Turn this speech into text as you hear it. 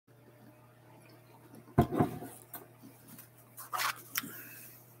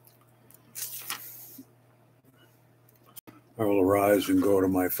I will arise and go to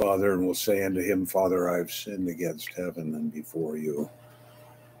my father, and will say unto him, Father, I have sinned against heaven and before you,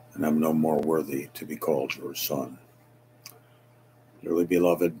 and am no more worthy to be called your son. Dearly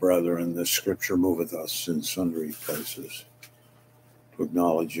beloved brethren, this scripture moveth us in sundry places to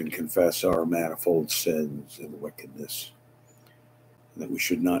acknowledge and confess our manifold sins and wickedness, and that we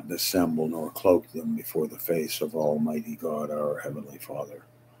should not dissemble nor cloak them before the face of Almighty God, our Heavenly Father,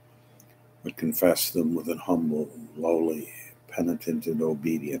 but confess them with an humble, lowly, penitent, and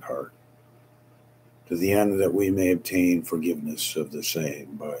obedient heart, to the end that we may obtain forgiveness of the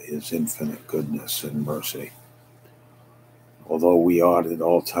same by his infinite goodness and mercy. Although we ought at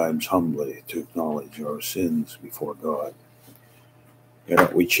all times humbly to acknowledge our sins before God, yet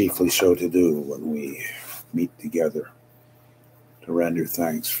ought we chiefly so to do when we meet together to render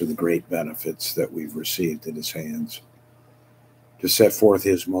thanks for the great benefits that we've received at his hands, to set forth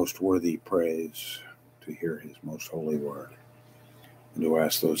his most worthy praise, to hear his most holy word, and to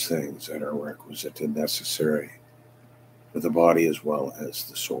ask those things that are requisite and necessary for the body as well as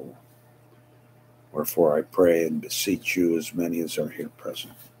the soul. Wherefore I pray and beseech you, as many as are here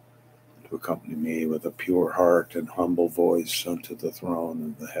present, to accompany me with a pure heart and humble voice unto the throne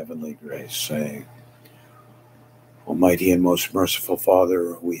of the heavenly grace, saying, Almighty and most merciful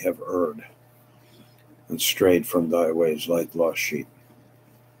Father, we have erred and strayed from thy ways like lost sheep.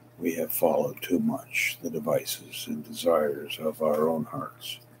 We have followed too much the devices and desires of our own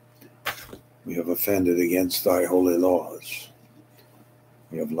hearts. We have offended against thy holy laws.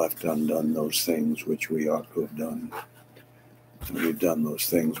 We have left undone those things which we ought to have done, and we've done those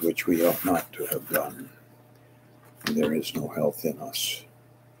things which we ought not to have done, and there is no health in us.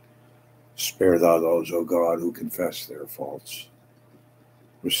 Spare thou those, O God, who confess their faults.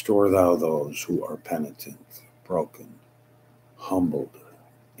 Restore thou those who are penitent, broken, humbled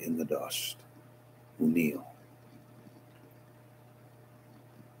in the dust, who kneel.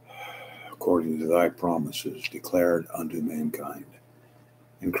 According to thy promises declared unto mankind,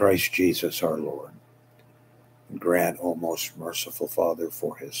 in Christ Jesus our Lord. And grant, O most merciful Father,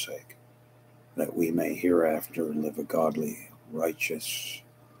 for his sake, that we may hereafter live a godly, righteous,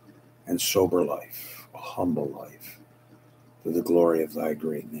 and sober life, a humble life, to the glory of thy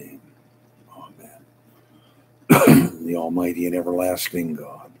great name. Amen. The Almighty and everlasting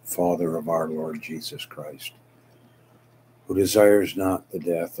God, Father of our Lord Jesus Christ, who desires not the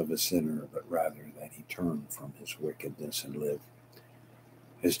death of a sinner, but rather that he turn from his wickedness and live,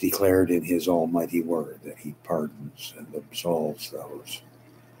 has declared in his almighty word that he pardons and absolves those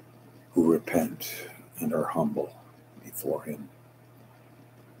who repent and are humble before him,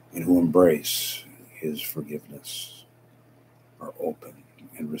 and who embrace his forgiveness, are open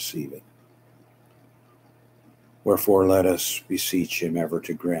and receive it. Wherefore let us beseech him ever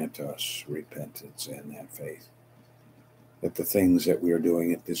to grant us repentance and that faith, that the things that we are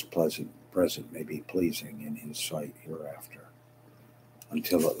doing at this present may be pleasing in his sight hereafter,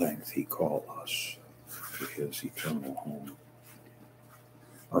 until at length he call us to his eternal home.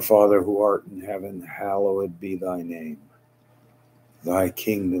 Our Father who art in heaven, hallowed be thy name. Thy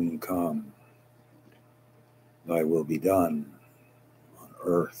kingdom come, thy will be done on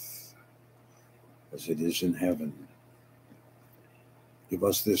earth as it is in heaven. Give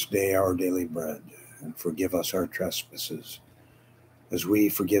us this day our daily bread, and forgive us our trespasses, as we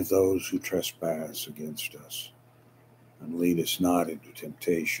forgive those who trespass against us. And lead us not into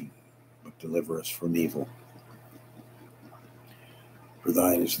temptation, but deliver us from evil. For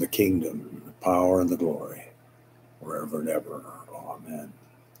thine is the kingdom, the power, and the glory, forever and ever. Amen.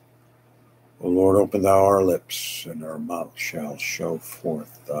 O Lord, open thou our lips, and our mouth shall show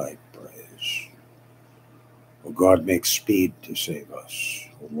forth thy praise. O God, make speed to save us.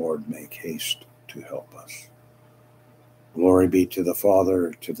 O Lord, make haste to help us. Glory be to the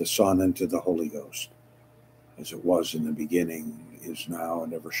Father, to the Son, and to the Holy Ghost, as it was in the beginning, is now,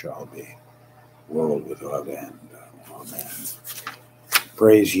 and ever shall be, world without end. Amen.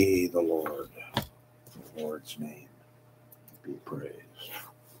 Praise ye the Lord. The Lord's name be praised.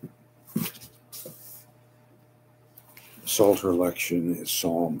 The Psalter election is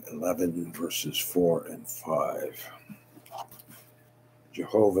Psalm 11, verses 4 and 5.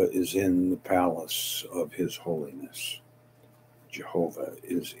 Jehovah is in the palace of his holiness. Jehovah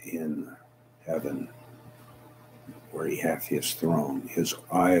is in heaven, where he hath his throne. His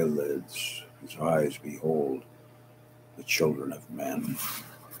eyelids, his eyes behold the children of men.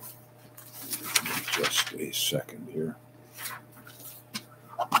 Just a second here.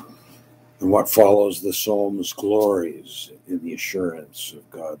 And what follows the psalm's glories in the assurance of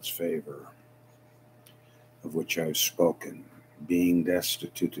God's favor, of which I have spoken, being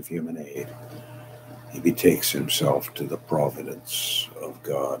destitute of human aid, he betakes himself to the providence of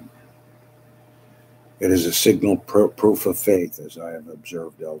God. It is a signal proof of faith, as I have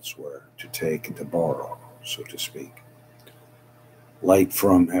observed elsewhere, to take and to borrow, so to speak. Light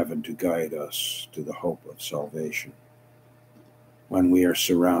from heaven to guide us to the hope of salvation. When we are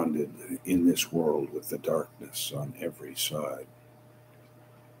surrounded in this world with the darkness on every side,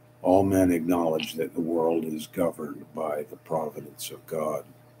 all men acknowledge that the world is governed by the providence of God.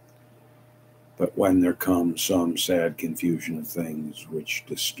 But when there comes some sad confusion of things which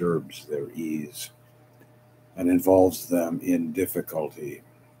disturbs their ease and involves them in difficulty,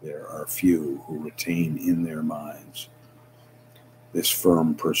 there are few who retain in their minds this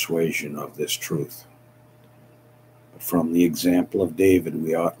firm persuasion of this truth. But from the example of David,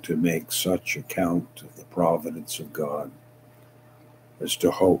 we ought to make such account of the providence of God as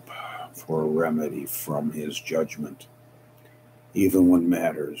to hope for a remedy from his judgment, even when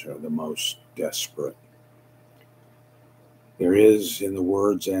matters are the most desperate. There is, in the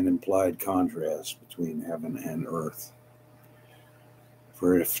words, an implied contrast between heaven and earth.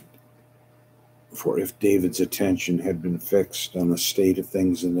 For if David's attention had been fixed on the state of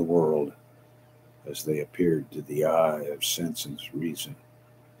things in the world, as they appeared to the eye of sense and reason,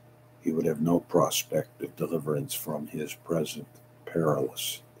 he would have no prospect of deliverance from his present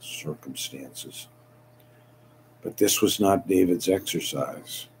perilous circumstances. But this was not David's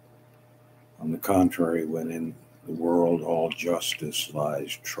exercise. On the contrary, when in the world all justice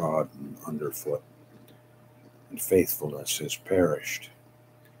lies trodden underfoot, and faithfulness has perished,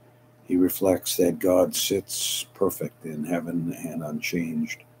 he reflects that God sits perfect in heaven and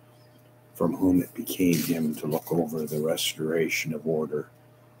unchanged, from whom it became him to look over the restoration of order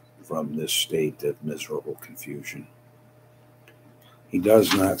from this state of miserable confusion. He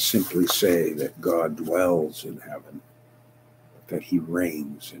does not simply say that God dwells in heaven, but that he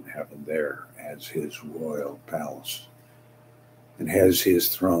reigns in heaven there as his royal palace and has his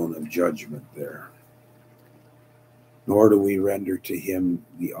throne of judgment there. Nor do we render to him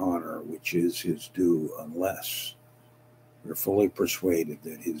the honor which is his due unless we are fully persuaded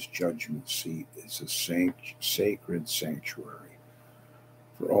that his judgment seat is a sacred sanctuary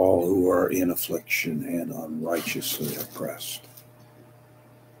for all who are in affliction and unrighteously oppressed.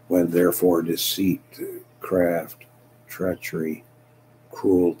 When therefore deceit, craft, treachery,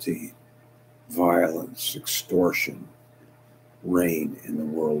 cruelty, violence, extortion reign in the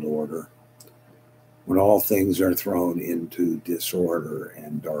world order, when all things are thrown into disorder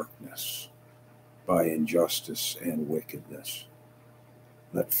and darkness by injustice and wickedness,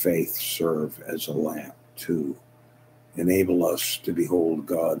 let faith serve as a lamp to enable us to behold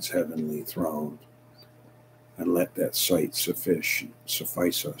God's heavenly throne, and let that sight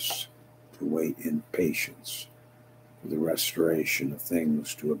suffice us to wait in patience for the restoration of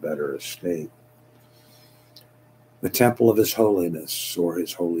things to a better estate. The temple of his holiness, or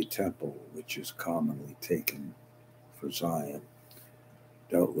his holy temple, which is commonly taken for Zion,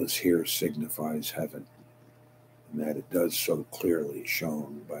 doubtless here signifies heaven, and that it does so clearly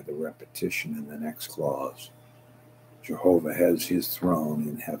shown by the repetition in the next clause. Jehovah has his throne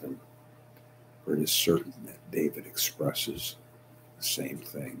in heaven, for it is certain that David expresses the same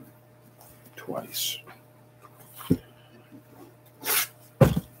thing twice.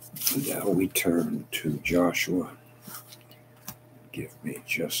 Now we turn to Joshua. Give me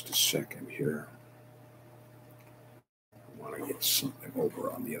just a second here. I want to get something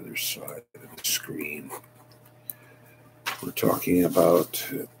over on the other side of the screen. We're talking about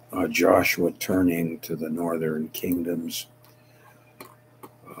Joshua turning to the northern kingdoms.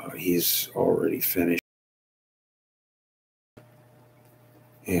 He's already finished.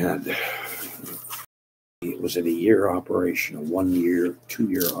 And was it a year operation, a 1 year, 2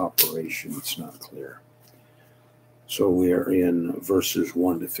 year operation? It's not clear. So we are in verses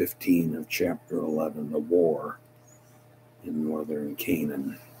 1 to 15 of chapter 11, the war in northern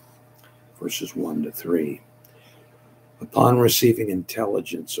Canaan, verses 1 to 3. Upon receiving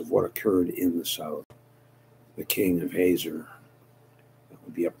intelligence of what occurred in the south, the king of Hazor, that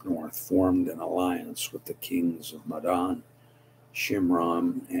would be up north, formed an alliance with the kings of Madon,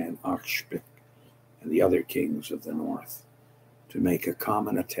 Shimron, and Akshbik, and the other kings of the north, to make a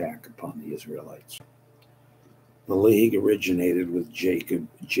common attack upon the Israelites. The league originated with Jabin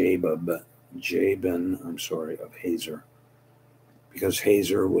of Hazor, because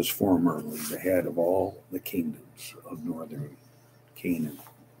Hazor was formerly the head of all the kingdoms of northern Canaan.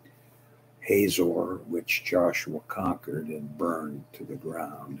 Hazor, which Joshua conquered and burned to the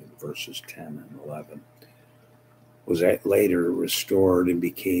ground in verses 10 and 11, was later restored and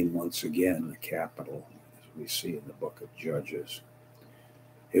became once again the capital, as we see in the book of Judges.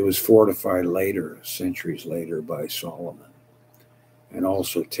 It was fortified later, centuries later, by Solomon, and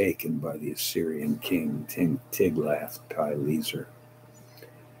also taken by the Assyrian king Tiglath-Pileser.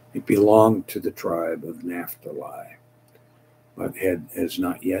 It belonged to the tribe of Naphtali, but has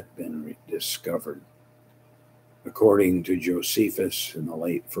not yet been discovered. According to Josephus, in the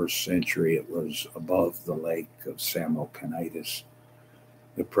late 1st century, it was above the lake of Samocanitis,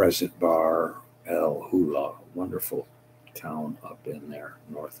 the present Bar El Hula, wonderful town up in there,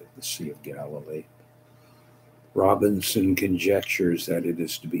 north of the Sea of Galilee. Robinson conjectures that it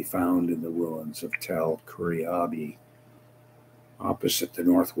is to be found in the ruins of Tel Kuriabi, opposite the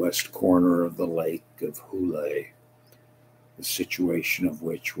northwest corner of the lake of Hule, the situation of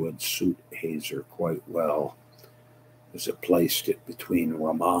which would suit Hazer quite well, as it placed it between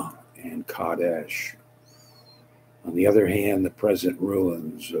Ramah and Kadesh. On the other hand, the present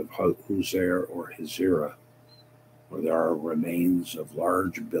ruins of Huzer or Hazira, where there are remains of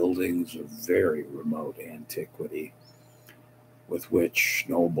large buildings of very remote antiquity, with which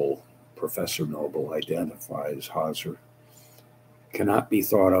Professor Noble identifies Hazar, cannot be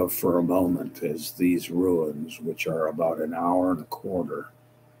thought of for a moment, as these ruins, which are about an hour and a quarter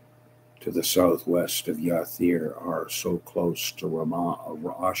to the southwest of Yathir, are so close to Ramah of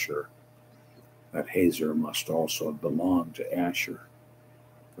Asher that Hazer must also have belonged to Asher,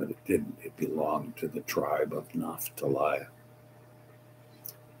 but it didn't. It belonged to the tribe of Naphtali.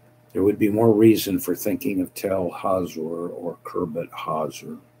 There would be more reason for thinking of Tel Hazor or Kerbet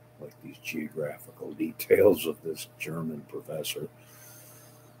Hazor, like these geographical details of this German professor,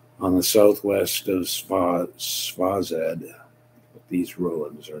 on the southwest of Svazed. But these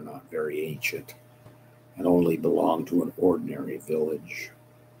ruins are not very ancient and only belong to an ordinary village.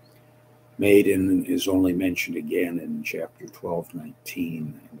 Maiden is only mentioned again in chapter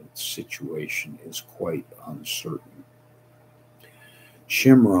 12:19, and its situation is quite uncertain.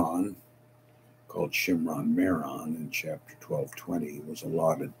 Shimron, called Shimron Meron in chapter 12:20, was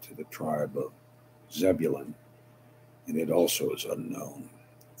allotted to the tribe of Zebulun, and it also is unknown.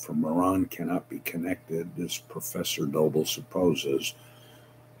 For Meron cannot be connected, as Professor Noble supposes,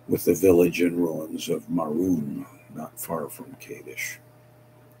 with the village and ruins of Marun, not far from Kadesh,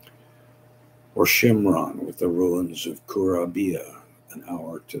 or Shimron with the ruins of Kurabia, an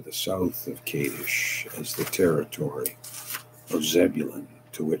hour to the south of Kadesh, as the territory of Zebulun,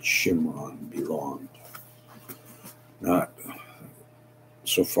 to which Shimron belonged, not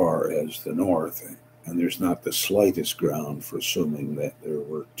so far as the north, and there's not the slightest ground for assuming that there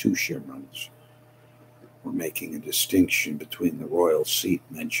were two Shimrons. We're making a distinction between the royal seat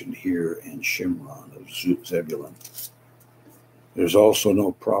mentioned here and Shimron of Zebulun. There's also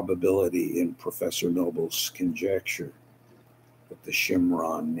no probability in Professor Noble's conjecture that the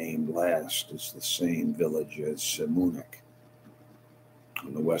Shimron named last is the same village as Semunik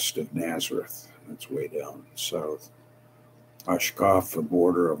on the west of Nazareth. That's way down south. Ashkaf, the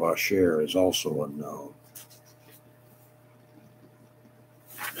border of Asher, is also unknown,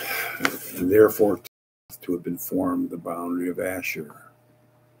 and therefore to have been formed the boundary of Asher.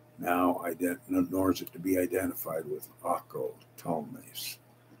 Now, nor is it to be identified with Akko Talmes,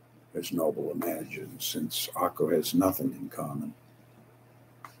 as Noble imagines, since Akko has nothing in common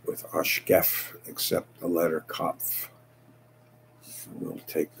with Ashkef except the letter Kopf. We'll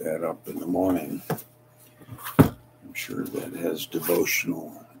take that up in the morning. I'm sure that has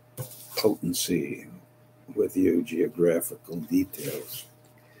devotional potency with you, geographical details.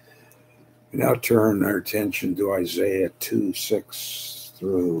 We now turn our attention to Isaiah 2:6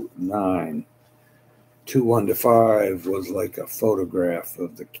 through 9. 2:1-5 was like a photograph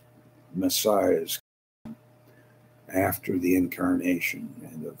of the Messiah's after the incarnation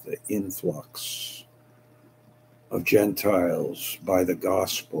and of the influx of Gentiles by the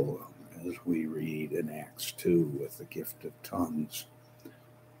gospel, as we read in Acts 2 with the gift of tongues.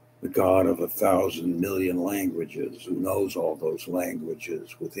 The God of 1,000 million languages, who knows all those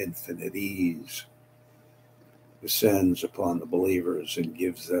languages with infinite ease, descends upon the believers and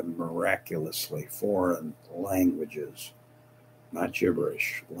gives them miraculously foreign languages, not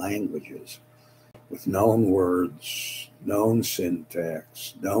gibberish, languages, with known words, known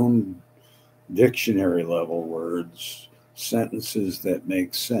syntax, known dictionary level words, sentences that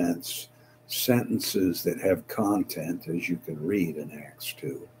make sense, sentences that have content, as you can read in Acts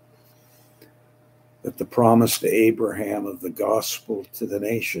 2. That the promise to Abraham of the gospel to the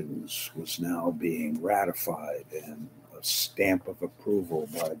nations was now being ratified and a stamp of approval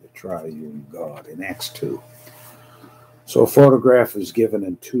by the triune God in Acts 2. So a photograph is given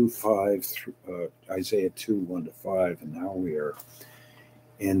in Isaiah 2:1-5, and now we are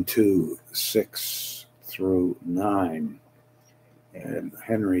in 2:6 through 9. And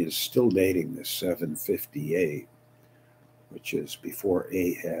Henry is still dating this 758, which is before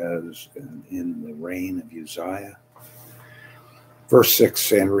Ahaz and in the reign of Uzziah. Verse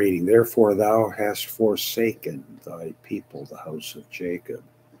 6, and reading, therefore thou hast forsaken thy people, the house of Jacob,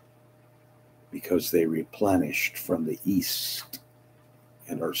 because they replenished from the east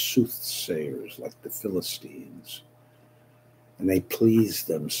and are soothsayers like the Philistines. And they please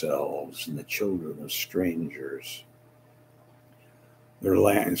themselves and the children of strangers. Their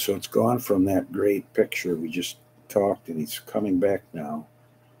land. So it's gone from that great picture we just talked, and he's coming back now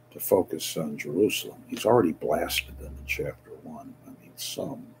to focus on Jerusalem. He's already blasted them in chapter 1. I mean,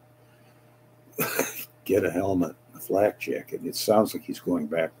 some get a helmet, a flak jacket. It sounds like he's going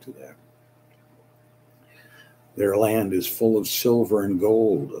back to that. Their land is full of silver and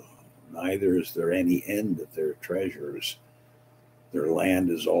gold. Neither is there any end of their treasures. Their land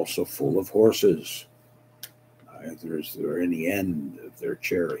is also full of horses. Neither is there any end of their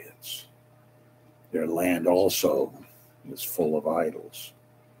chariots. Their land also is full of idols.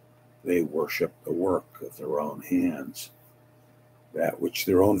 They worship the work of their own hands, that which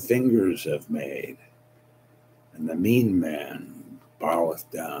their own fingers have made. And the mean man boweth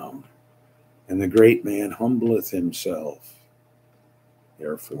down, and the great man humbleth himself.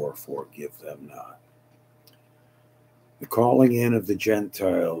 Therefore forgive them not. The calling in of the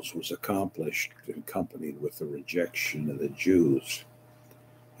Gentiles was accomplished, accompanied with the rejection of the Jews.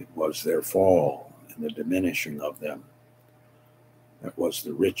 It was their fall and the diminishing of them. That was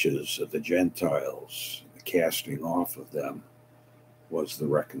the riches of the Gentiles. The casting off of them was the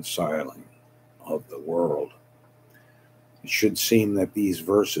reconciling of the world. It should seem that these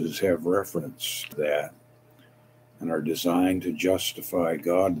verses have reference to that and are designed to justify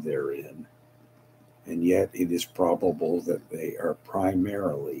God therein, and yet it is probable that they are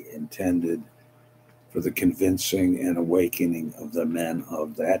primarily intended for the convincing and awakening of the men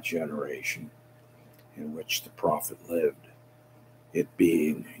of that generation in which the prophet lived, it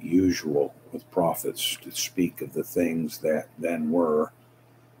being usual with prophets to speak of the things that then were,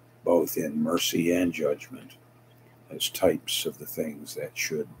 both in mercy and judgment, as types of the things that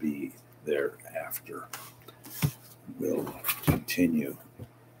should be thereafter. We'll continue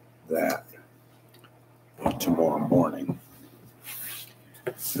that tomorrow morning.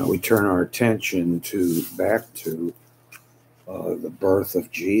 Now we turn our attention back to the birth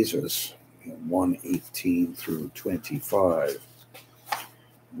of Jesus in 1:18 through 25.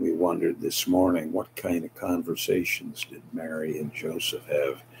 We wondered this morning, what kind of conversations did Mary and Joseph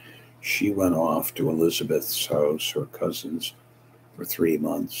have? She went off to Elizabeth's house, her cousin's, for 3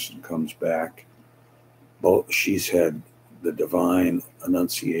 months and comes back. She's had the divine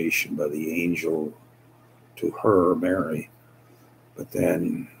annunciation by the angel to her, Mary, but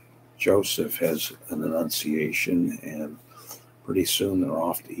then Joseph has an annunciation, and pretty soon they're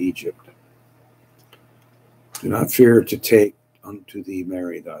off to Egypt. Do not fear to take unto thee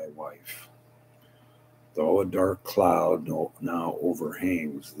Mary thy wife, though a dark cloud now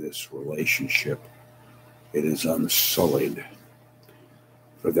overhangs this relationship, it is unsullied.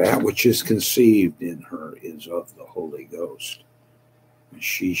 For that which is conceived in her is of the Holy Ghost, and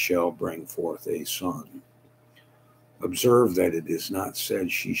she shall bring forth a son. Observe that it is not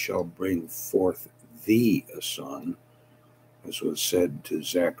said she shall bring forth thee a son, as was said to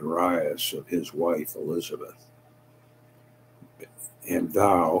Zacharias of his wife Elizabeth. And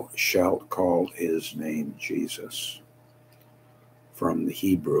thou shalt call his name Jesus, from the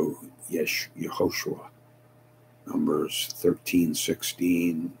Hebrew Yehoshua, Numbers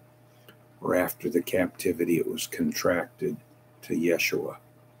 13:16, or after the captivity it was contracted to Yeshua,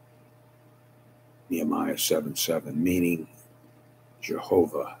 Nehemiah 7:7, meaning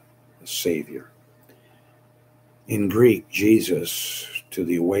Jehovah, the Savior. In Greek, Jesus, to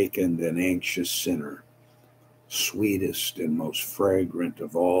the awakened and anxious sinner, sweetest and most fragrant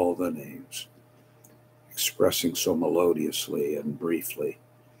of all the names, expressing so melodiously and briefly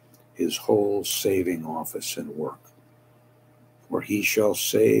his whole saving office and work. For he shall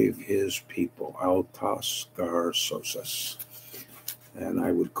save his people, autos garsosos. And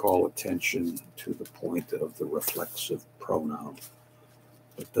I would call attention to the point of the reflexive pronoun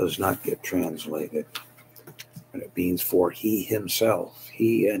that does not get translated. And it means for he himself,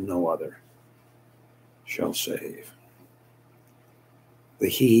 he and no other, shall save. The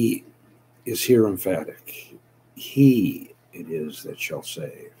he is here emphatic. He it is that shall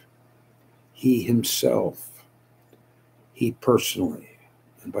save. He himself, he personally,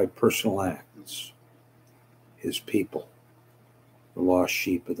 and by personal acts, his people, the lost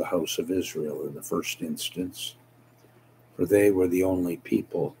sheep of the house of Israel in the first instance, for they were the only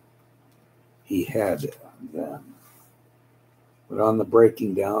people he had then. But on the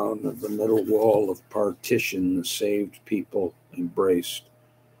breaking down of the middle wall of partition, the saved people embraced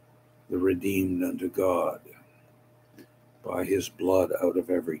the redeemed unto God by his blood out of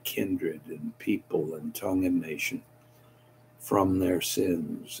every kindred and people and tongue and nation, from their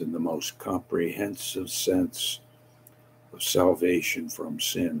sins, in the most comprehensive sense of salvation from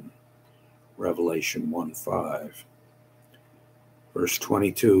sin. Revelation 1:5. Verse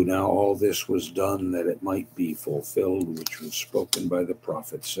 22, now all this was done that it might be fulfilled, which was spoken by the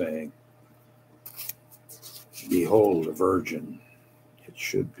prophet, saying, behold, a virgin. It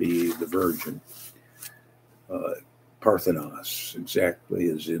should be the virgin. Parthenos, exactly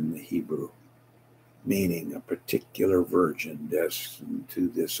as in the Hebrew, meaning a particular virgin destined to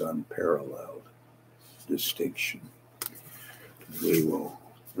this unparalleled distinction. We will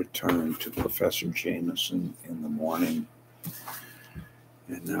return to Professor Jamieson in the morning.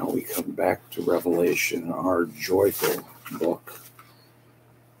 And now we come back to Revelation, our joyful book.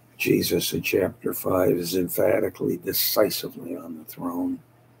 Jesus in chapter 5 is emphatically, decisively on the throne.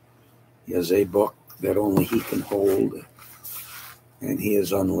 He has a book that only he can hold, and he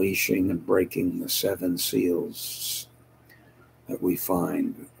is unleashing and breaking the 7 seals that we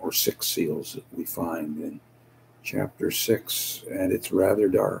find, or 6 seals that we find in chapter 6, and it's rather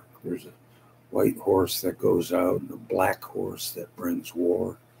dark. There's a white horse that goes out, and a black horse that brings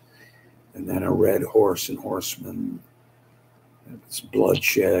war, and then a red horse and horseman. It's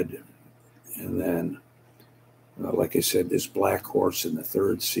bloodshed, and then, like I said, this black horse in the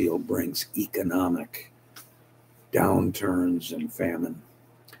 3rd seal brings economic downturns and famine.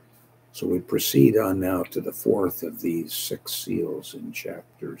 So we proceed on now to the 4th of these 6 seals in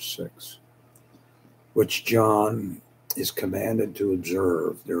chapter 6, which John is commanded to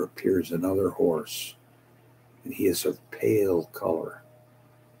observe. There appears another horse, and he is of pale color.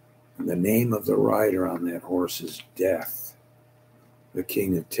 And the name of the rider on that horse is Death, the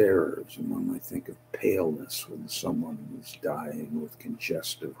King of Terrors. And one might think of paleness when someone is dying with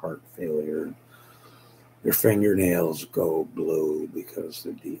congestive heart failure. Their fingernails go blue because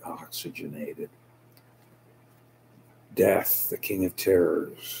they're deoxygenated. Death, the King of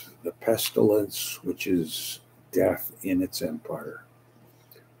Terrors, the pestilence, which is death in its empire,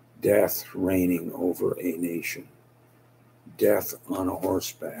 death reigning over a nation, death on a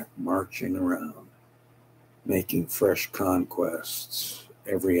horseback, marching around, making fresh conquests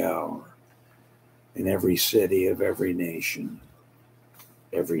every hour, in every city of every nation,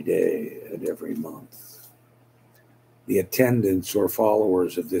 every day and every month. The attendants or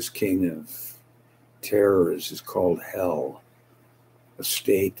followers of this King of Terrors is called hell, a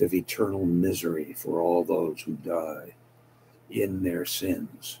state of eternal misery for all those who die in their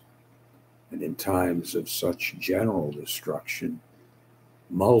sins. And in times of such general destruction,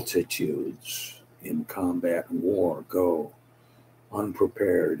 multitudes in combat and war go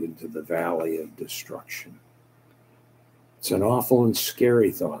unprepared into the valley of destruction. It's an awful and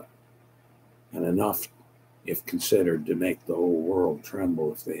scary thought, and enough, if considered, to make the whole world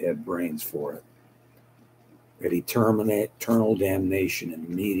tremble if they had brains for it. That eternal damnation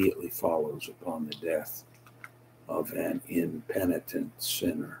immediately follows upon the death of an impenitent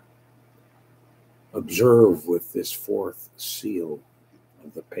sinner. Observe with this 4th seal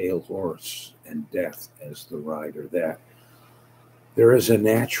of the pale horse and death as the rider that there is a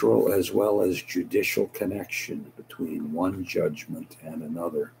natural as well as judicial connection between one judgment and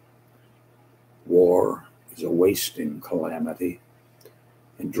another. War is a wasting calamity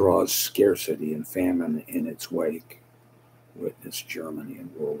and draws scarcity and famine in its wake. Witness Germany in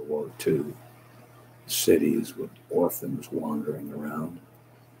World War II, cities with orphans wandering around.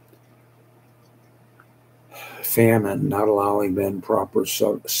 Famine, not allowing men proper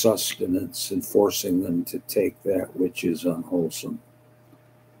sustenance and forcing them to take that which is unwholesome,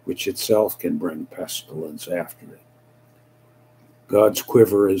 which itself can bring pestilence after it. God's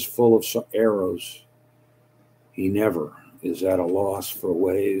quiver is full of arrows. He never is at a loss for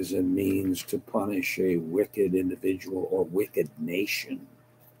ways and means to punish a wicked individual or wicked nation,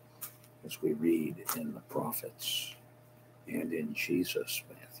 as we read in the prophets and in Jesus,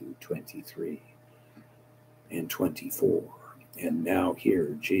 Matthew 23 and 24. And now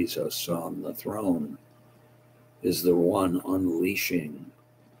here, Jesus on the throne is the one unleashing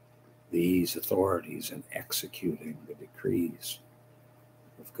these authorities and executing the decrees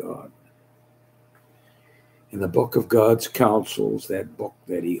of God. In the book of God's counsels, that book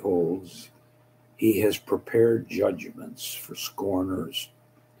that he holds, he has prepared judgments for scorners,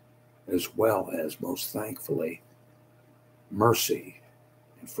 as well as, most thankfully, mercy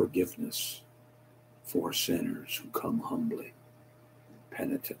and forgiveness for sinners who come humbly,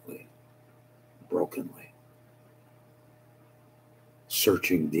 penitently, brokenly.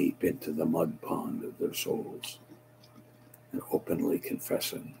 searching deep into the mud pond of their souls and openly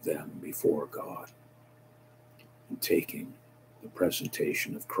confessing them before God and taking the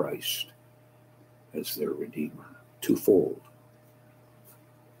presentation of Christ as their Redeemer, twofold.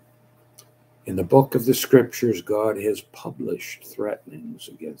 In the book of the Scriptures, God has published threatenings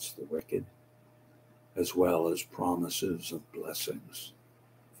against the wicked, as well as promises of blessings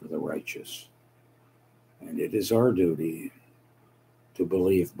for the righteous. And it is our duty to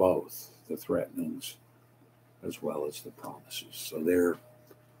believe both the threatenings as well as the promises. So there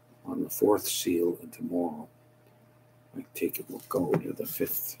on the fourth seal, and tomorrow I take it we'll go to the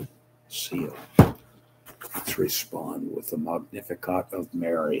fifth seal. Let's respond with the Magnificat of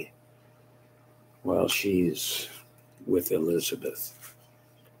Mary while she's with Elizabeth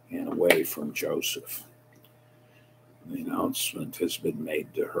and away from Joseph. The announcement has been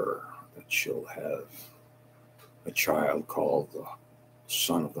made to her that she'll have a child called the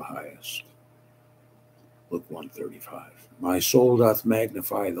Son of the Highest. Luke 1:35. My soul doth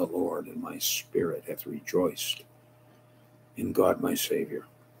magnify the Lord, and my spirit hath rejoiced in God my Savior.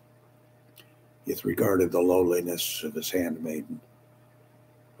 He hath regarded the lowliness of his handmaiden.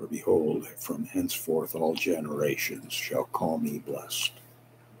 For behold, from henceforth all generations shall call me blessed.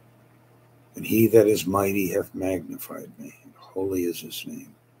 And he that is mighty hath magnified me, and holy is his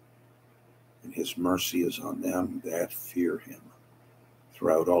name. And his mercy is on them that fear him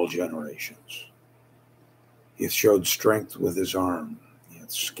throughout all generations. He hath showed strength with his arm. He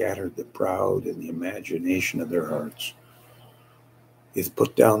hath scattered the proud in the imagination of their hearts. He hath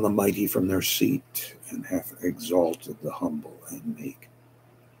put down the mighty from their seat, and hath exalted the humble and meek.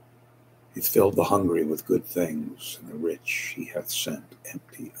 He hath filled the hungry with good things, and the rich he hath sent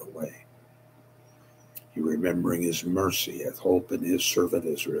empty away. He, remembering his mercy, hath hope in his servant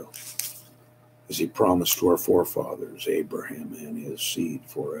Israel, as he promised to our forefathers, Abraham and his seed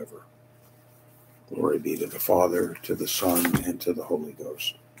forever. Glory be to the Father, to the Son, and to the Holy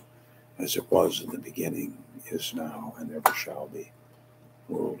Ghost, as it was in the beginning, is now, and ever shall be,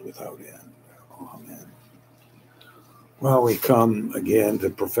 world without end. Amen. Well, we come again to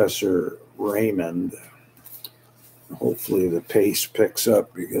Professor Reymond. Hopefully the pace picks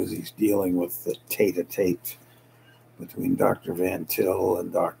up because he's dealing with the tete-a-tete between Dr. Van Til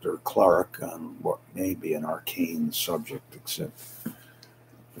and Dr. Clark on what may be an arcane subject, except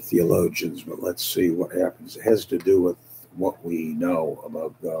the theologians. But let's see what happens. It has to do with what we know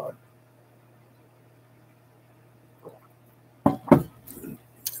about God.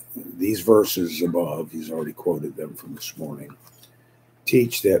 These verses above, he's already quoted them from this morning,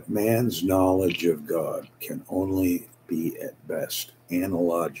 teach that man's knowledge of God can only be at best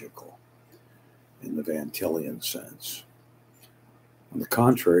analogical in the Van Tilian sense. On the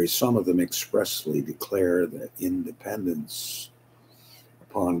contrary, some of them expressly declare that independence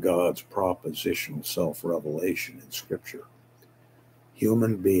upon God's propositional self-revelation in Scripture,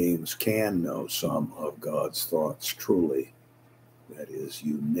 human beings can know some of God's thoughts truly, that is,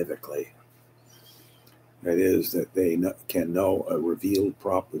 univocally. That is, that they can know a revealed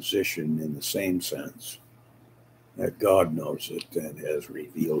proposition in the same sense that God knows it and has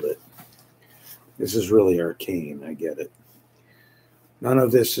revealed it. This is really arcane, I get it. None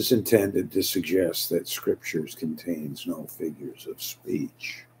of this is intended to suggest that Scriptures contains no figures of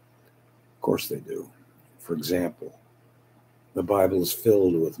speech. Of course they do. For example, the Bible is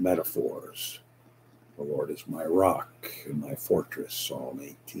filled with metaphors. The Lord is my rock and my fortress, Psalm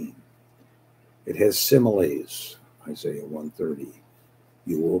 18. It has similes, Isaiah 1:30.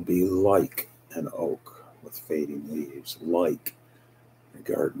 You will be like an oak with fading leaves, like a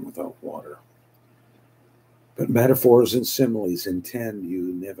garden without water. But metaphors and similes intend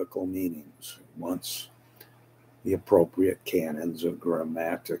univocal meanings. Once the appropriate canons of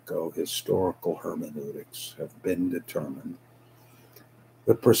grammatico-historical hermeneutics have been determined,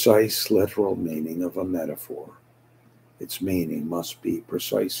 the precise literal meaning of a metaphor, its meaning must be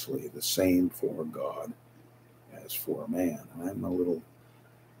precisely the same for God as for man. I'm a little,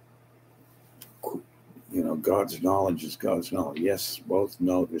 God's knowledge is God's knowledge. Yes, both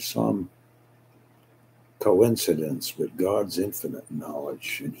know there's some coincidence with God's infinite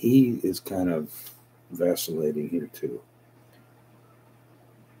knowledge, and he is kind of vacillating here too.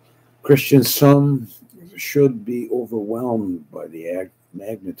 Christians, some should be overwhelmed by the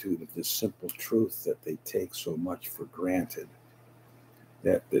magnitude of this simple truth that they take so much for granted,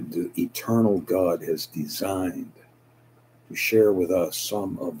 that the eternal God has designed to share with us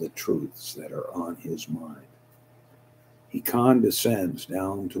some of the truths that are on his mind. He condescends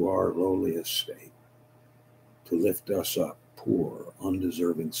down to our lowly estate to lift us up, poor,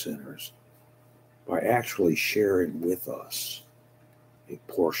 undeserving sinners, by actually sharing with us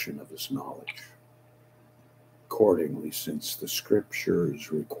a portion of his knowledge. Accordingly, since the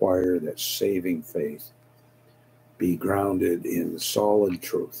scriptures require that saving faith be grounded in solid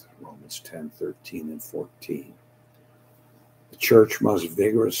truth, Romans 10:13 and 14, the church must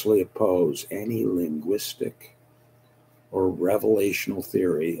vigorously oppose any linguistic or revelational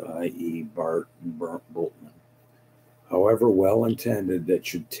theory, i.e. Bart and Bultmann, however well-intended, that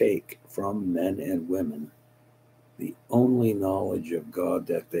should take from men and women the only knowledge of God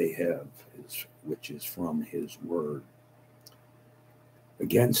that they have, which is from his word.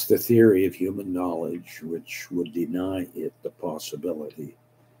 Against the theory of human knowledge, which would deny it the possibility,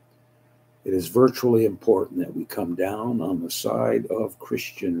 it is virtually important that we come down on the side of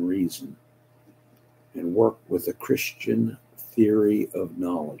Christian reason and work with a Christian theory of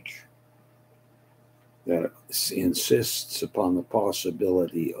knowledge that insists upon the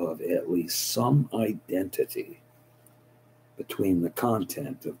possibility of at least some identity between the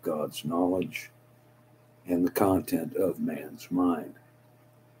content of God's knowledge and the content of man's mind.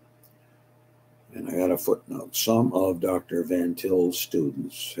 And I got a footnote. Some of Dr. Van Til's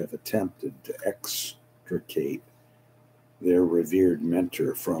students have attempted to extricate their revered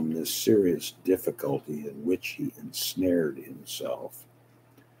mentor from this serious difficulty in which he ensnared himself.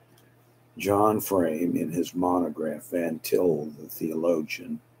 John Frame, in his monograph, Van Til, the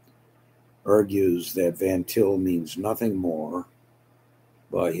Theologian, argues that Van Til means nothing more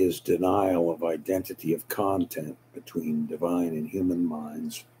by his denial of identity of content between divine and human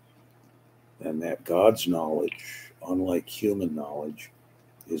minds, and that God's knowledge, unlike human knowledge,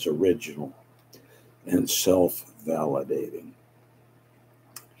 is original and self-validating.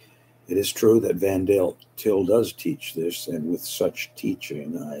 It is true that Van Til does teach this, and with such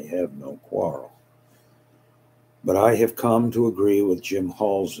teaching I have no quarrel. But I have come to agree with Jim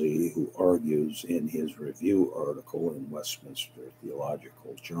Halsey, who argues in his review article in Westminster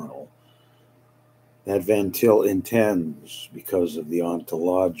Theological Journal that Van Til intends, because of the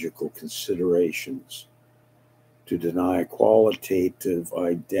ontological considerations, to deny qualitative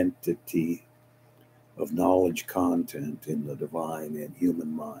identity of knowledge content in the divine and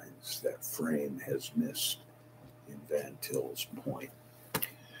human minds that Frame has missed in Van Til's point.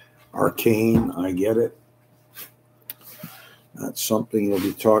 Arcane, I get it. Not something you'll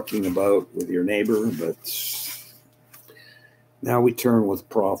be talking about with your neighbor, but now we turn with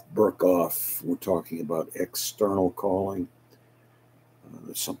Prof. Berkhof. We're talking about external calling.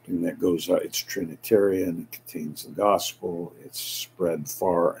 Something that goes out. It's Trinitarian. It contains the gospel. It's spread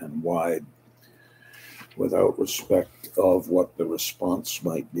far and wide without respect of what the response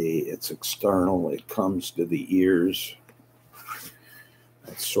might be. It's external. It comes to the ears.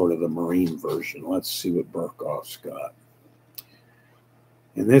 That's sort of the Marine version. Let's see what Berkhof's got.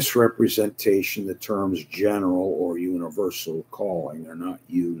 In this representation, the terms general or universal calling are not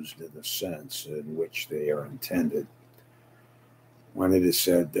used in the sense in which they are intended when it is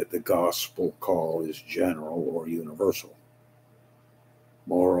said that the gospel call is general or universal.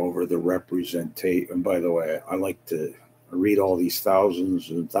 Moreover, the representation, and by the way, I like to read all these thousands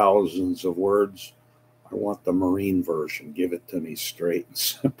and thousands of words. I want the Marine version. Give it to me straight and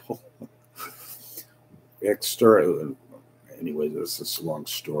simple. Anyway, this is a long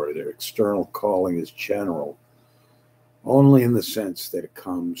story. Their external calling is general, only in the sense that it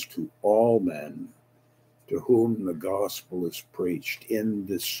comes to all men to whom the gospel is preached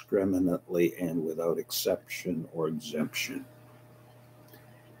indiscriminately and without exception or exemption.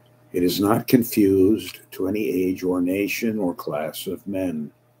 It is not confused to any age or nation or class of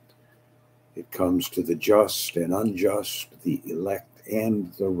men. It comes to the just and unjust, the elect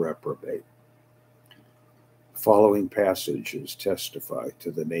and the reprobate. Following passages testify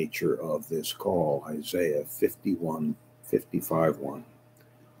to the nature of this call. Isaiah 55:1.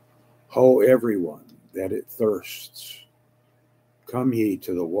 Ho, everyone that it thirsts, come ye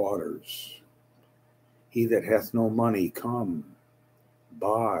to the waters. He that hath no money, come,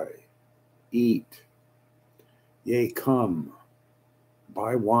 buy, eat. Yea, come,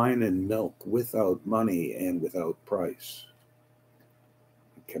 buy wine and milk without money and without price.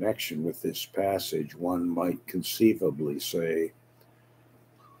 Connection with this passage, one might conceivably say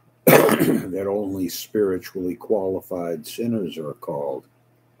that only spiritually qualified sinners are called.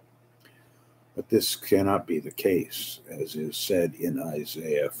 But this cannot be the case, as is said in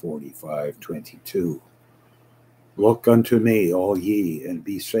Isaiah 45:22. Look unto me, all ye, and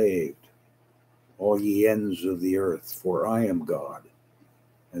be saved, all ye ends of the earth, for I am God,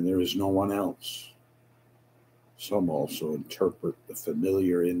 and there is no one else. Some also interpret the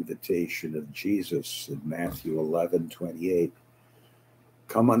familiar invitation of Jesus in Matthew 11:28.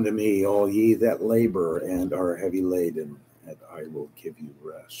 Come unto me, all ye that labor and are heavy laden, and I will give you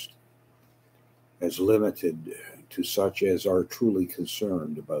rest, as limited to such as are truly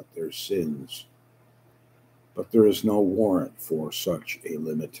concerned about their sins. But there is no warrant for such a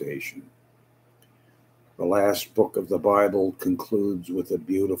limitation. The last book of the Bible concludes with a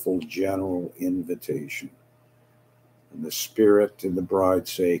beautiful general invitation. And the Spirit and the bride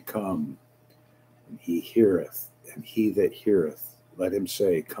say, Come. And he heareth, and he that heareth, let him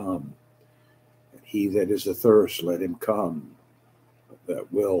say, Come. And he that is athirst, let him come. But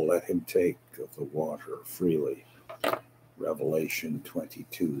that will, let him take of the water freely. Revelation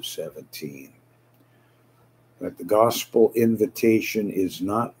 22:17. That the gospel invitation is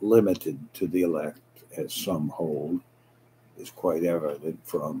not limited to the elect, as some hold, is quite evident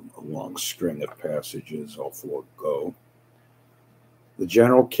from a long string of passages I'll forego. The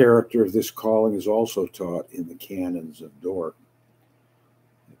general character of this calling is also taught in the canons of Dort.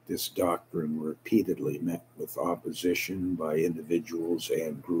 This doctrine repeatedly met with opposition by individuals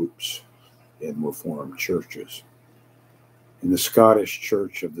and groups in Reformed churches. In the Scottish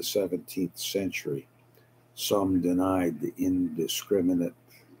Church of the 17th century, some denied the indiscriminate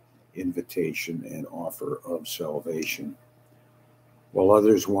invitation and offer of salvation, while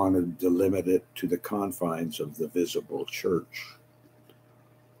others wanted to limit it to the confines of the visible church.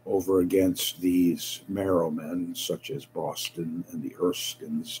 Over against these marrow men, such as Boston and the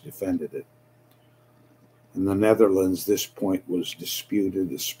Erskines, defended it. In the Netherlands, this point was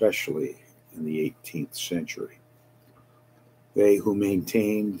disputed, especially in the 18th century. They who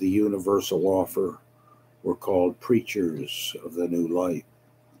maintained the universal offer were called preachers of the new light,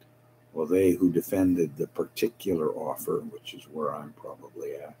 while they who defended the particular offer, which is where I'm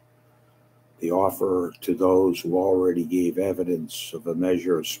probably at, the offer to those who already gave evidence of a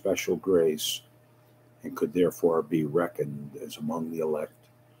measure of special grace and could therefore be reckoned as among the elect,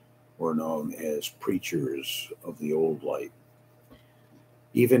 were known as preachers of the old light.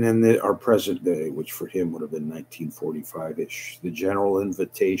 Even in our present day, which for him would have been 1945-ish, the general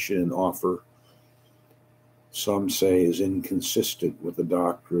invitation and offer, some say, is inconsistent with the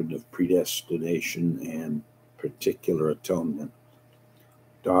doctrine of predestination and particular atonement,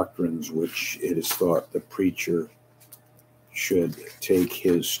 doctrines which it is thought the preacher should take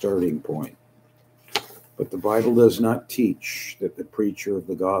his starting point. But the Bible does not teach that the preacher of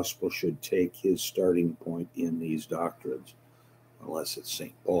the gospel should take his starting point in these doctrines, unless it's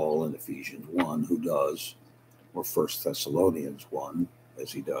St. Paul in Ephesians 1, who does, or 1 Thessalonians 1,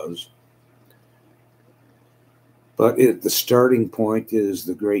 as he does. But the starting point is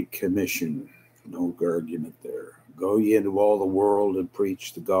the Great Commission. No argument there. Go ye into all the world and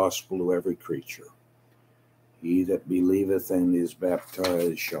preach the gospel to every creature. He that believeth and is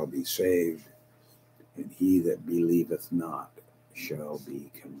baptized shall be saved, and he that believeth not shall be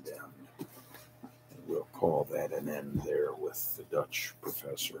condemned. And we'll call that an end there with the Dutch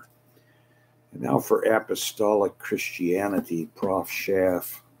professor. And now for Apostolic Christianity, Prof.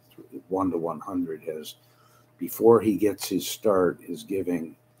 Schaff, 1 to 100, has, before he gets his start, is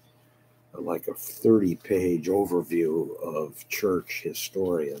giving like a 30-page overview of church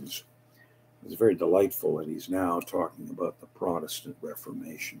historians. It's very delightful, and he's now talking about the Protestant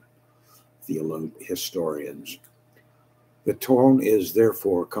Reformation historians. The tone is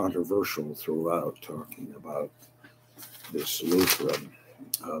therefore controversial throughout, talking about this Lutheran,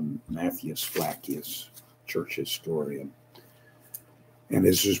 Matthias Flacius, church historian, and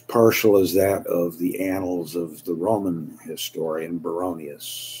is as partial as that of the annals of the Roman historian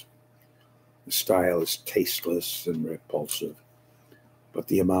Baronius. The style is tasteless and repulsive, but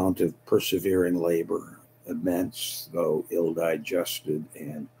the amount of persevering labor immense, though ill-digested,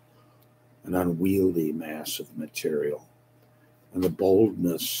 and an unwieldy mass of material. And the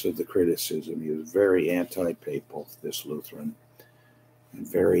boldness of the criticism, he was very anti-papal, this Lutheran, and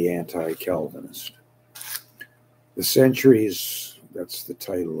very anti-Calvinist. The Centuries, that's the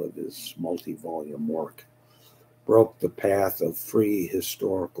title of his multi-volume work, broke the path of free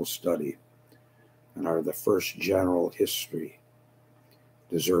historical study and are the first general history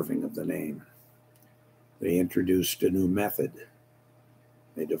deserving of the name. They introduced a new method.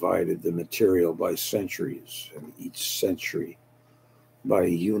 They divided the material by centuries, and each century by a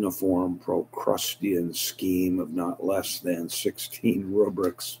uniform Procrustean scheme of not less than 16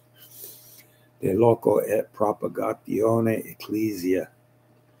 rubrics. De loco et propagatione ecclesia.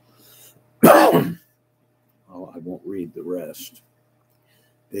 Well, I won't read the rest.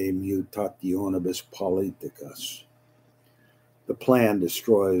 De mutationibus politicus. The plan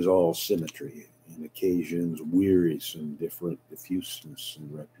destroys all symmetry and occasions wearisome diffuseness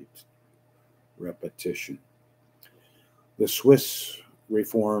and repetition. The Swiss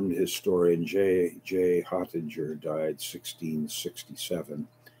Reformed historian J. Hottinger died 1667.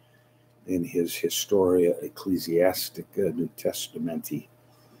 In his Historia Ecclesiastica New Testamenti,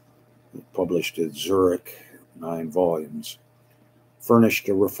 published at Zurich, 9 volumes, furnished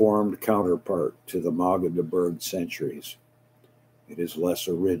a Reformed counterpart to the Magdeburg centuries. It is less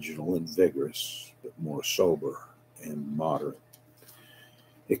original and vigorous, but more sober and moderate.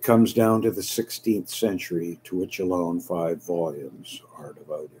 It comes down to the 16th century, to which alone 5 volumes are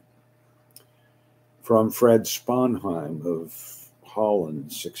devoted. From Fred Sponheim of Holland,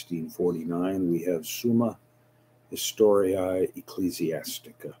 1649, we have Summa Historiae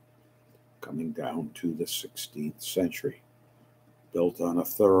Ecclesiastica, coming down to the 16th century, built on a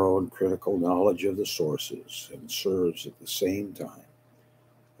thorough and critical knowledge of the sources, and serves at the same time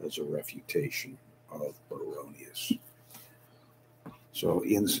as a refutation of Baronius. So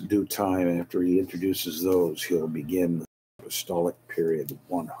in due time, after he introduces those, he'll begin the Apostolic period of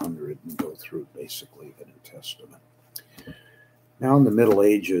 100 and go through basically the New Testament. Now in the Middle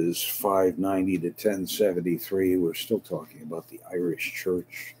Ages, 590 to 1073, we're still talking about the Irish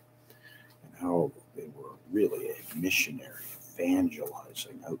Church and how they were really a missionary,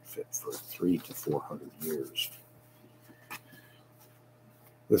 evangelizing outfit for 300 to 400 years.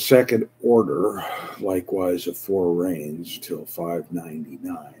 The Second Order, likewise of 4 reigns till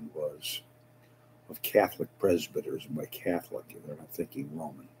 599, was of Catholic presbyters. And by Catholic, they're not thinking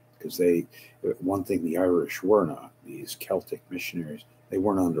Roman. Because one thing the Irish were not, these Celtic missionaries, they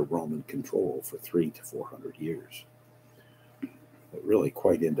weren't under Roman control for 300 to 400 years. But really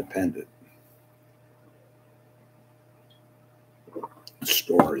quite independent. A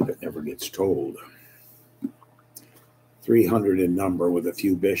story that never gets told. 300 in number with a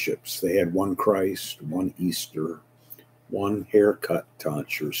few bishops. They had 1 Christ, 1 Easter, 1 haircut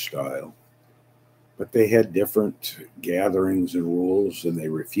tonsure style. But they had different gatherings and rules, and they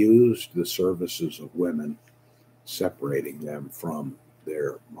refused the services of women, separating them from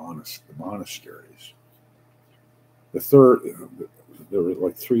their monasteries. The third, there were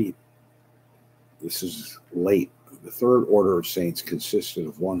like 3, this is late. The Third Order of Saints consisted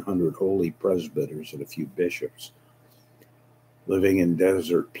of 100 holy presbyters and a few bishops, living in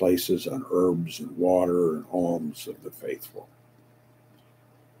desert places on herbs and water and alms of the faithful.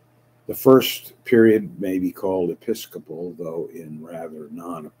 The first period may be called episcopal, though in rather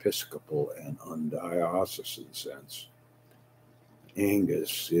non-episcopal and undiocesan sense.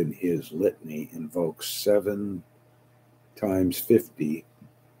 Angus, in his litany, invokes 7 times 50,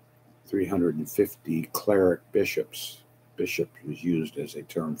 350 cleric bishops. Bishop was used as a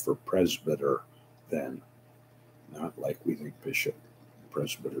term for presbyter then, not like we think bishop,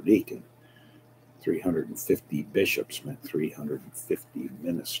 presbyter, deacon. 350 bishops meant 350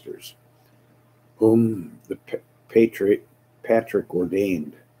 ministers, whom the Patrick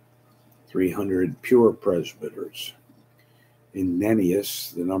ordained. 300 pure presbyters. In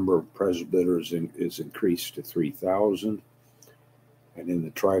Nennius, the number of presbyters is increased to 3,000, and in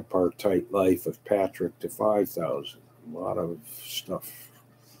the tripartite life of Patrick to 5,000. A lot of stuff,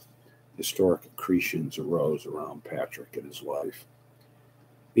 historic accretions arose around Patrick and his life.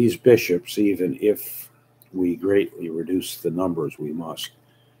 These bishops, even if we greatly reduce the numbers we must,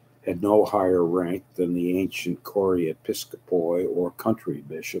 had no higher rank than the ancient Chorii Episcopoi or country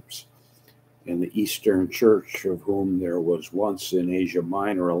bishops in the Eastern Church, of whom there was once in Asia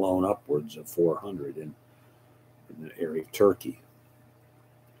Minor alone upwards of 400 in the area of Turkey.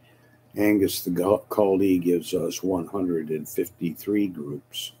 Angus the Chaldee gives us 153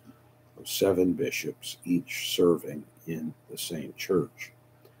 groups of 7 bishops, each serving in the same church.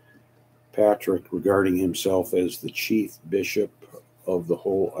 Patrick, regarding himself as the chief bishop of the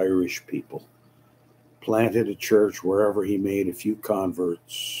whole Irish people, planted a church wherever he made a few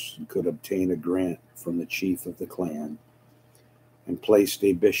converts and could obtain a grant from the chief of the clan, and placed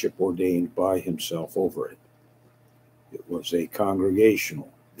a bishop ordained by himself over it. It was a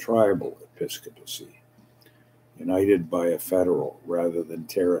congregational, tribal episcopacy, united by a federal rather than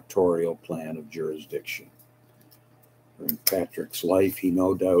territorial plan of jurisdiction. During Patrick's life, he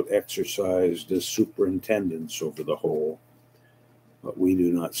no doubt exercised as superintendence over the whole, but we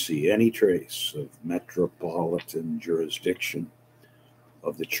do not see any trace of metropolitan jurisdiction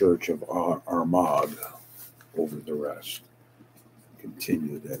of the Church of Armagh over the rest.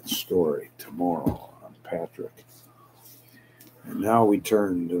 Continue that story tomorrow on Patrick. And now we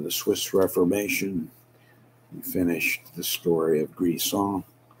turn to the Swiss Reformation. We finished the story of Grisons,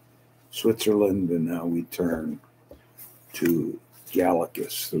 Switzerland, and now we turn to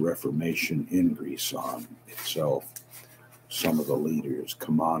Gallicus, the Reformation in Grisons itself. Some of the leaders,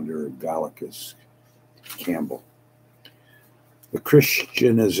 Commander Gallicus Campbell. The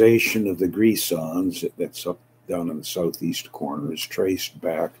Christianization of the Grisons, that's up down in the southeast corner, is traced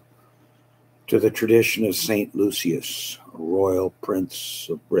back to the tradition of St. Lucius, a royal prince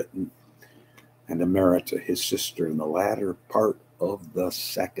of Britain, and Emerita, his sister, in the latter part of the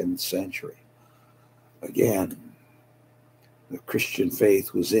 2nd century. Again, the Christian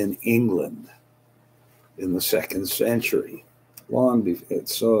faith was in England in the 2nd century. Long before,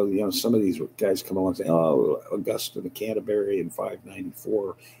 so, some of these guys come along and say, oh, Augustine of Canterbury in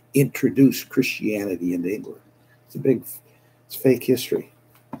 594 introduced Christianity into England. It's fake history.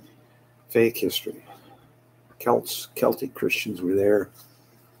 Fake history. Celtic Christians were there.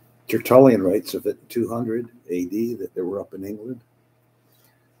 Tertullian writes of it in 200 AD that they were up in England.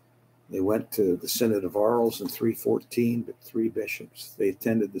 They went to the Synod of Arles in 314, but 3 bishops. They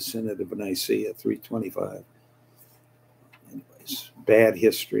attended the Synod of Nicaea, 325. Anyways, bad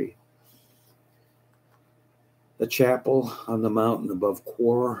history. The chapel on the mountain above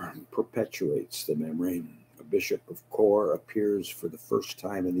Quor perpetuates the memory. A bishop of Quor appears for the first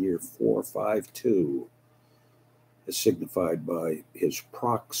time in the year 452, as signified by his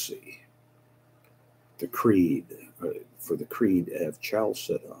proxy, the creed, for the creed of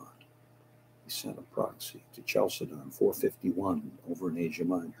Chalcedon. He sent a proxy to Chalcedon, 451, over in Asia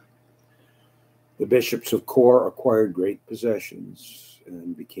Minor. The bishops of Quor acquired great possessions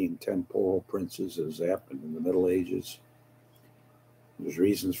and became temporal princes, as happened in the Middle Ages. There's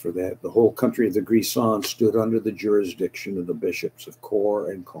reasons for that. The whole country of the Grisons stood under the jurisdiction of the bishops of Quor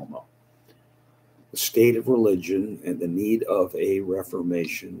and Como. The state of religion and the need of a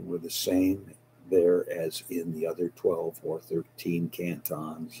reformation were the same there as in the other 12 or 13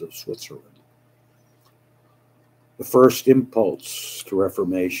 cantons of Switzerland. The first impulse to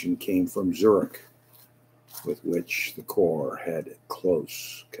Reformation came from Zurich, with which the Quor had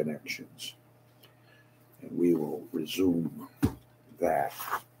close connections. And we will resume that,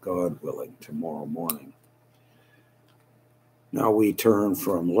 God willing, tomorrow morning. Now we turn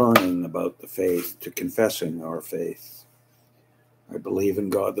from learning about the faith to confessing our faith. I believe in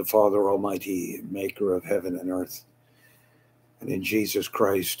God the Father Almighty, maker of heaven and earth, and in Jesus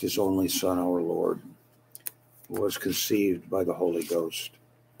Christ, his only Son, our Lord, who was conceived by the Holy Ghost,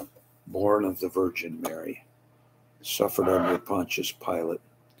 born of the Virgin Mary, suffered under Pontius Pilate,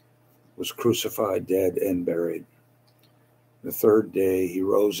 was crucified, dead, and buried. The 3rd day he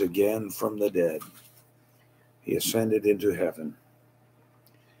rose again from the dead. He ascended into heaven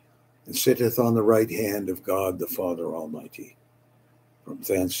and sitteth on the right hand of God the Father Almighty. From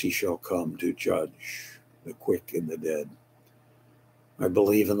thence he shall come to judge the quick and the dead. I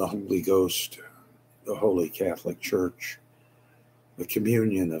believe in the Holy Ghost, the Holy Catholic Church, the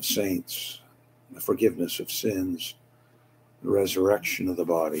communion of saints, the forgiveness of sins, the resurrection of the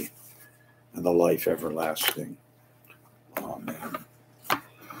body, and the life everlasting. Amen.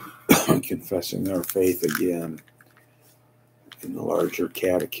 Confessing our faith again in the larger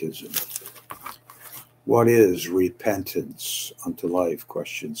Catechism. What is repentance unto life?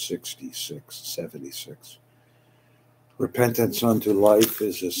 Question 76. Repentance unto life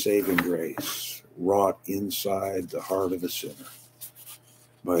is a saving grace wrought inside the heart of a sinner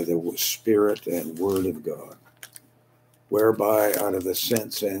by the Spirit and Word of God, whereby out of the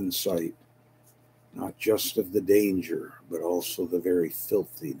sense and sight, not just of the danger, but also the very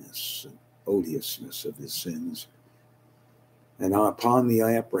filthiness and odiousness of his sins, and upon the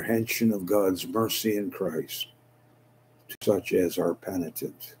apprehension of God's mercy in Christ, such as are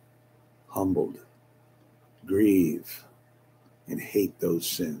penitent, humbled, grieve, and hate those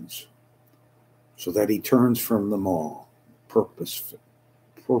sins, so that he turns from them all, purposing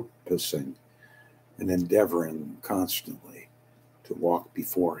and endeavoring constantly to walk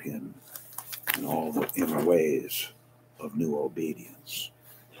before him in all the inner ways of new obedience.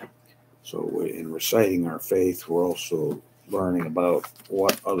 So in reciting our faith, we're also learning about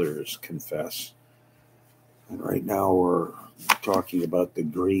what others confess. And right now we're talking about the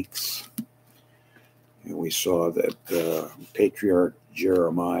Greeks. And we saw that Patriarch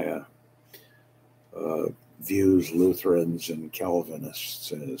Jeremiah views Lutherans and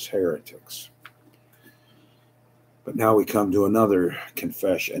Calvinists as heretics. But now we come to another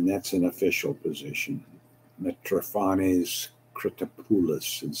confession, and that's an official position. Metrophanes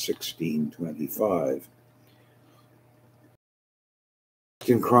Critopoulos in 1625.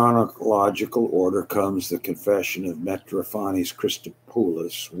 In chronological order comes the confession of Metrophanes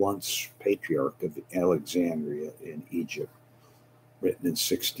Critopoulos, once Patriarch of Alexandria in Egypt, written in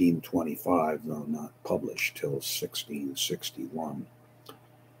 1625, though not published till 1661.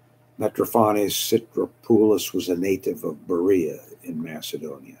 Metrophanes Critopoulos was a native of Berea in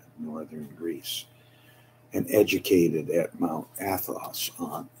Macedonia, northern Greece. and educated at Mount Athos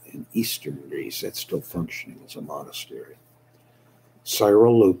in eastern Greece. That's still functioning as a monastery.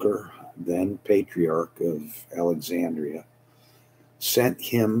 Cyril Lucar, then Patriarch of Alexandria, sent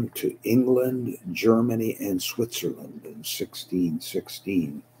him to England, Germany, and Switzerland in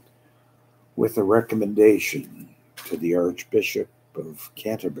 1616 with a recommendation to the Archbishop of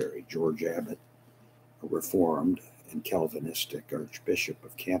Canterbury, George Abbot, a Reformed and Calvinistic Archbishop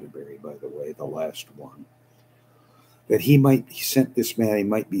of Canterbury, by the way, the last one, that he sent this man, he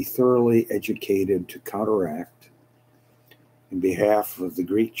might be thoroughly educated to counteract, in behalf of the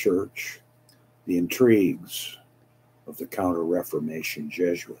Greek Church, the intrigues of the Counter-Reformation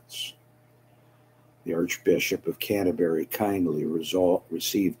Jesuits. The Archbishop of Canterbury kindly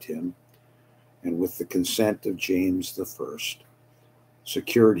received him, and with the consent of James I,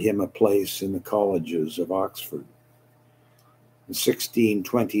 secured him a place in the colleges of Oxford. In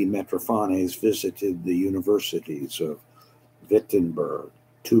 1620, Metrophanes visited the universities of Wittenberg,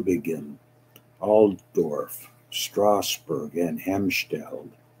 Tübingen, Altdorf, Strasbourg, and Hemstede.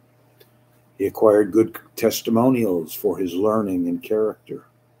 He acquired good testimonials for his learning and character.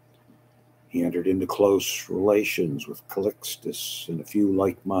 He entered into close relations with Calixtus and a few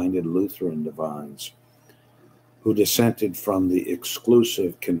like-minded Lutheran divines who dissented from the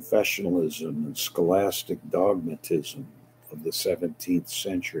exclusive confessionalism and scholastic dogmatism of the 17th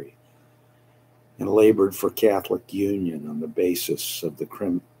century and labored for Catholic union on the basis of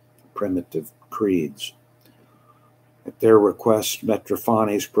the primitive creeds. At their request,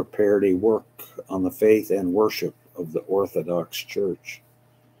 Metrophanes prepared a work on the faith and worship of the Orthodox Church.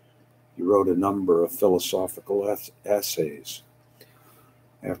 He wrote a number of philosophical essays.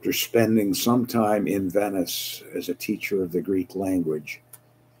 After spending some time in Venice as a teacher of the Greek language,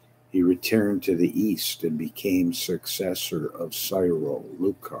 he returned to the East and became successor of Cyril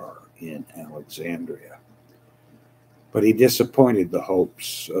Lucar in Alexandria. But he disappointed the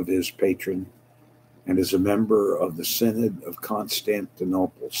hopes of his patron, and as a member of the Synod of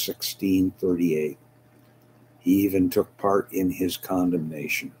Constantinople, 1638, he even took part in his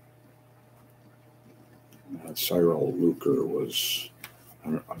condemnation. Cyril Lucar was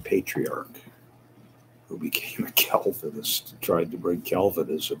a patriarch who became a Calvinist, tried to bring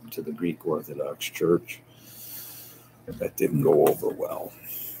Calvinism to the Greek Orthodox Church. That didn't go over well,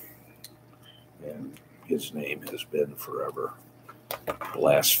 and his name has been forever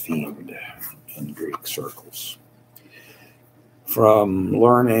blasphemed in Greek circles. From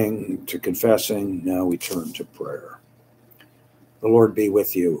learning to confessing, now we turn to prayer. The Lord be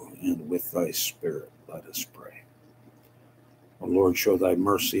with you, and with thy spirit let us pray. O Lord, show thy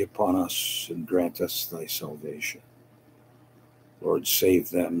mercy upon us and grant us thy salvation. Lord, save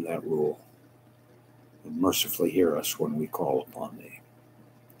them that rule, and mercifully hear us when we call upon thee.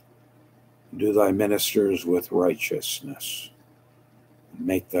 Do thy ministers with righteousness, and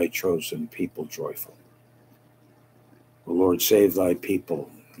make thy chosen people joyful. O Lord, save thy people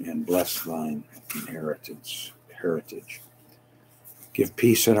and bless thine heritage. Give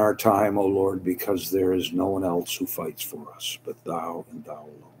peace in our time, O Lord, because there is no one else who fights for us but thou and thou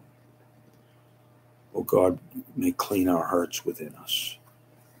alone. O God, may clean our hearts within us.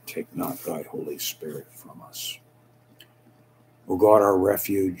 Take not thy Holy Spirit from us. O God, our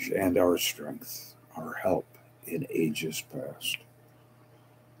refuge and our strength, our help in ages past,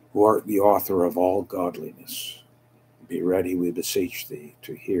 who art the author of all godliness, be ready, we beseech thee,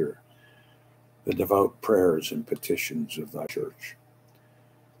 to hear the devout prayers and petitions of thy church.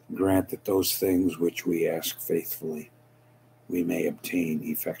 Grant that those things which we ask faithfully we may obtain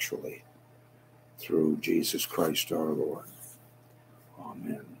effectually through Jesus Christ our Lord.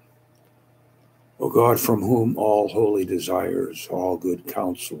 Amen. O God, from whom all holy desires, all good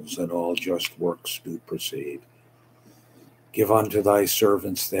counsels, and all just works do proceed, give unto thy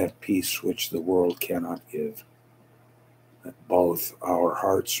servants that peace which the world cannot give, that both our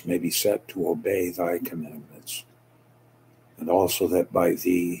hearts may be set to obey thy commandments, and also that by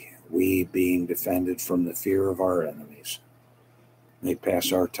thee we, being defended from the fear of our enemies, may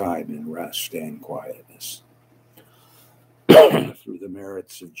pass our time in rest and quietness. Through the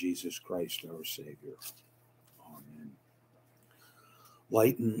merits of Jesus Christ our Savior. Amen.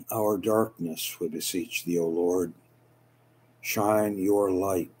 Lighten our darkness, we beseech thee, O Lord. Shine your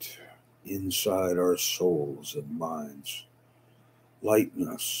light inside our souls and minds. Lighten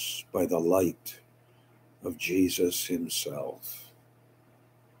us by the light of Jesus himself.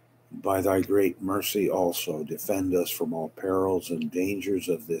 By thy great mercy also defend us from all perils and dangers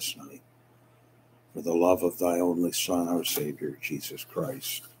of this night, for the love of thy only Son, our Savior, Jesus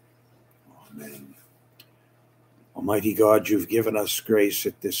Christ. Amen. Almighty God, you've given us grace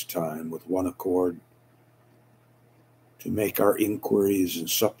at this time with one accord to make our inquiries and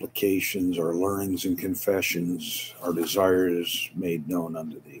supplications, our learnings and confessions, our desires made known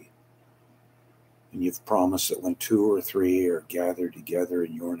unto thee. And you've promised that when 2 or 3 are gathered together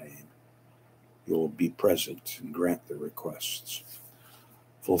in your name, you will be present and grant the requests.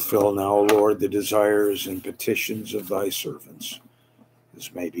 Fulfill now, O Lord, the desires and petitions of thy servants,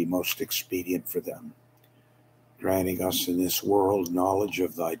 as may be most expedient for them, granting us in this world knowledge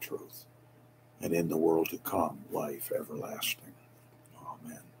of thy truth, and in the world to come, life everlasting.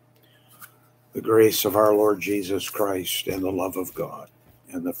 Amen. The grace of our Lord Jesus Christ, and the love of God,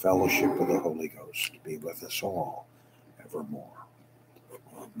 and the fellowship of the Holy Ghost be with us all evermore.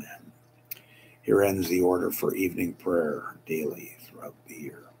 Amen. Here ends the order for evening prayer daily throughout the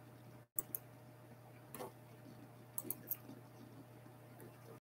year.